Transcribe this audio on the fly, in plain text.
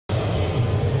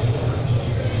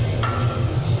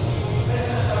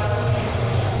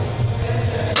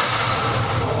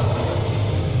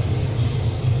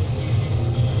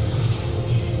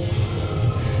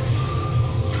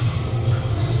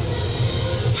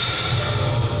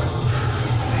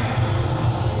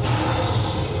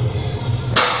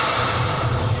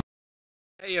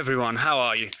Hey everyone, how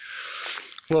are you?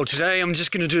 Well, today I'm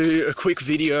just going to do a quick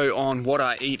video on what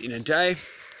I eat in a day.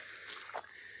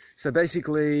 So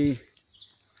basically,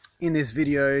 in this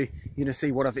video, you're going to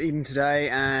see what I've eaten today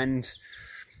and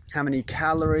how many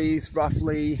calories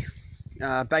roughly,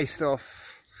 based off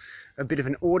a bit of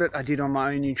an audit I did on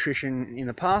my own nutrition in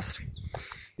the past.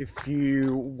 If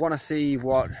you want to see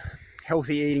what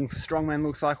healthy eating for Strongman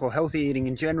looks like, or healthy eating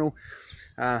in general,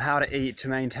 how to eat to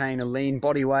maintain a lean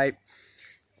body weight,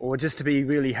 or just to be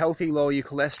really healthy, lower your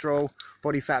cholesterol,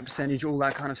 body fat percentage, all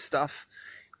that kind of stuff.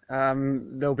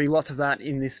 There'll be lots of that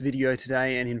in this video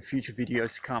today and in future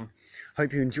videos to come.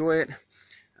 Hope you enjoy it.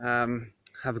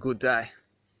 Have a good day.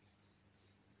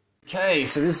 Okay,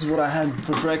 so this is what I had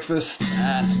for breakfast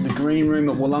at the green room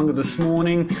at Wollonga this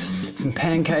morning. Some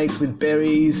pancakes with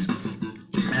berries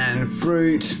and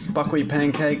fruit, buckwheat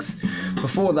pancakes.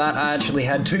 Before that, I actually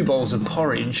had 2 bowls of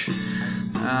porridge.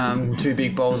 2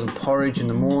 big bowls of porridge in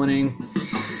the morning.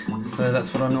 So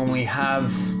that's what I normally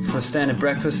have for a standard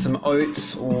breakfast. Some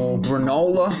oats or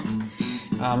granola.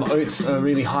 Oats are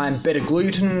really high in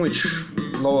beta-glucan, which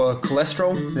lower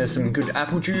cholesterol. There's some good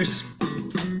apple juice.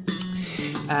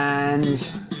 And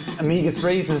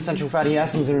omega-3s and essential fatty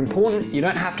acids are important. You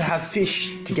don't have to have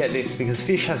fish to get this, because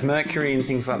fish has mercury and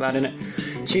things like that in it.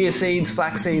 Chia seeds,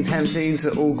 flax seeds, hemp seeds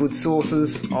are all good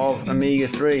sources of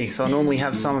omega-3. So I normally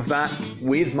have some of that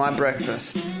with my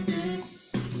breakfast.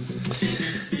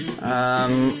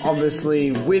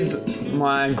 Obviously with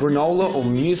my granola or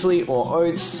muesli or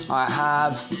oats, I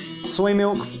have soy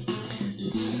milk.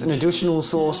 It's an additional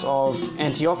source of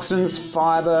antioxidants,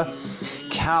 fiber,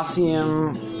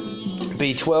 calcium,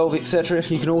 B12, etc.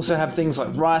 You can also have things like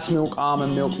rice milk,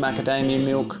 almond milk, macadamia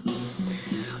milk,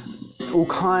 all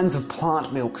kinds of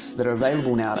plant milks that are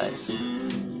available nowadays.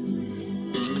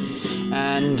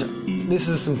 And this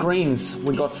is some greens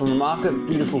we got from the market.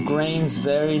 Beautiful greens,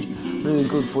 varied, really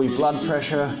good for your blood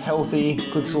pressure, healthy,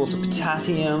 good source of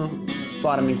potassium,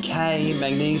 vitamin K,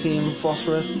 magnesium,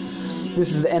 phosphorus.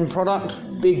 This is the end product.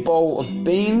 Big bowl of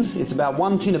beans. It's about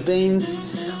 1 tin of beans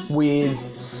with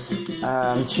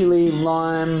chili,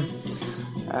 lime,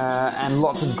 and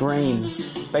lots of greens.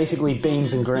 Basically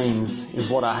beans and greens is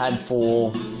what I had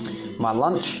for my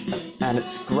lunch, and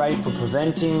it's great for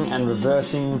preventing and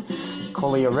reversing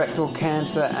colorectal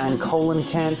cancer and colon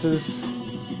cancers.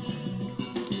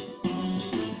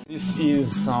 This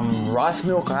is some rice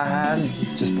milk I had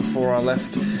just before I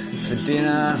left for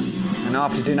dinner, and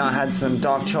after dinner I had some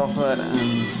dark chocolate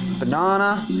and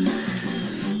banana.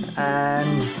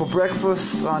 And for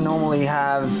breakfast I normally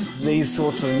have these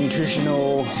sorts of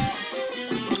nutritional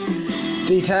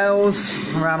details: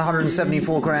 around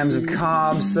 174 grams of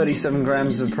carbs, 37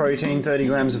 grams of protein, 30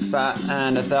 grams of fat,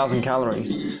 and 1,000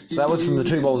 calories. So that was from the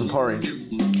 2 bowls of porridge.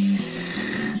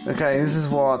 Okay, this is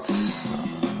what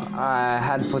I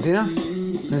had for dinner.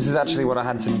 This is actually what I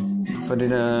had for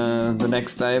dinner the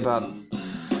next day, but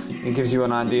it gives you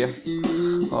an idea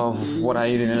of what I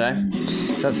eat in a day.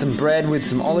 So that's some bread with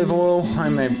some olive oil,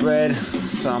 homemade bread,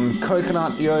 some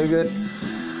coconut yogurt,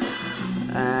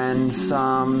 and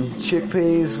some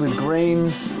chickpeas with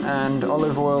greens and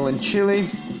olive oil and chili,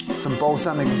 some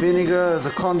balsamic vinegar as a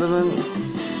condiment,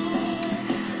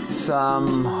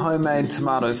 some homemade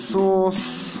tomato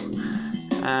sauce,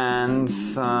 and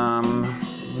some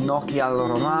gnocchi alla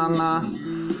Romana,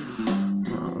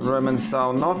 Roman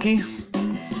style gnocchi,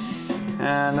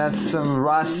 and that's some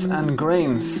rice and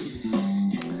greens.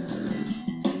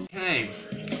 Okay,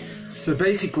 so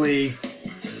basically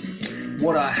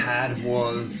what I had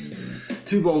was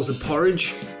 2 bowls of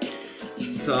porridge,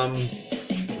 some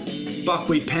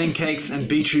buckwheat pancakes and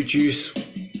beetroot juice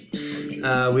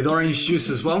with orange juice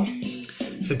as well.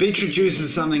 So beetroot juice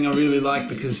is something I really like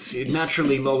because it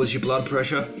naturally lowers your blood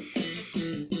pressure.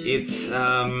 It's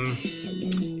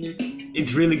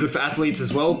really good for athletes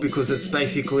as well, because it's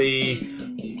basically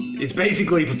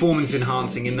performance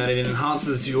enhancing in that it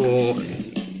enhances your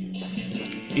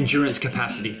endurance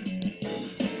capacity.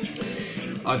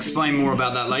 I'll explain more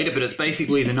about that later, but it's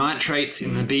basically the nitrates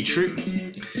in the beetroot.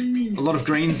 A lot of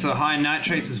greens are high in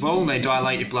nitrates as well. They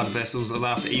dilate your blood vessels,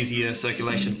 allow for easier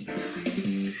circulation.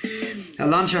 At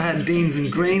lunch I had beans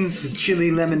and greens with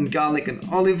chili, lemon, garlic and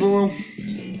olive oil.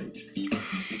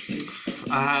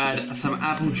 I had some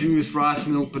apple juice, rice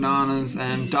milk, bananas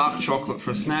and dark chocolate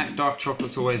for a snack. Dark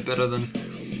chocolate's always better than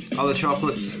other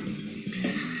chocolates.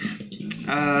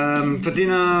 For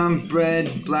dinner,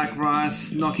 bread, black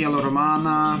rice, gnocchi alla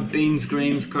Romana, beans,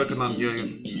 greens, coconut yogurt.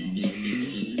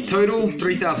 Total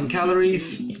 3,000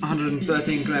 calories,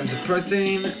 113 grams of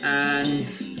protein and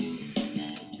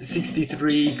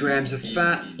 63 grams of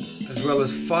fat, as well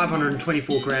as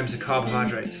 524 grams of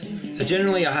carbohydrates. So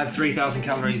generally I have 3,000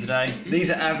 calories a day.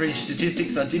 These are average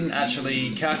statistics. I didn't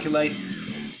actually calculate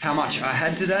how much I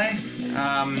had today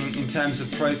in terms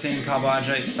of protein,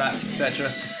 carbohydrates, fats,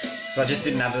 etc. So I just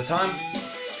didn't have the time.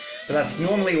 But that's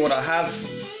normally what I have,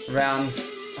 around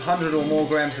 100 or more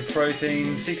grams of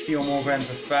protein, 60 or more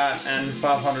grams of fat, and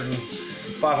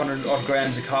 500 odd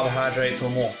grams of carbohydrates or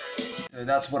more. So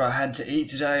that's what I had to eat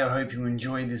today. I hope you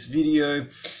enjoyed this video.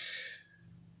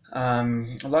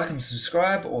 Like and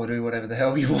subscribe, or do whatever the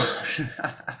hell you want.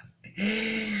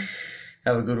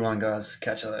 Have a good one, guys.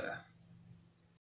 Catch you later.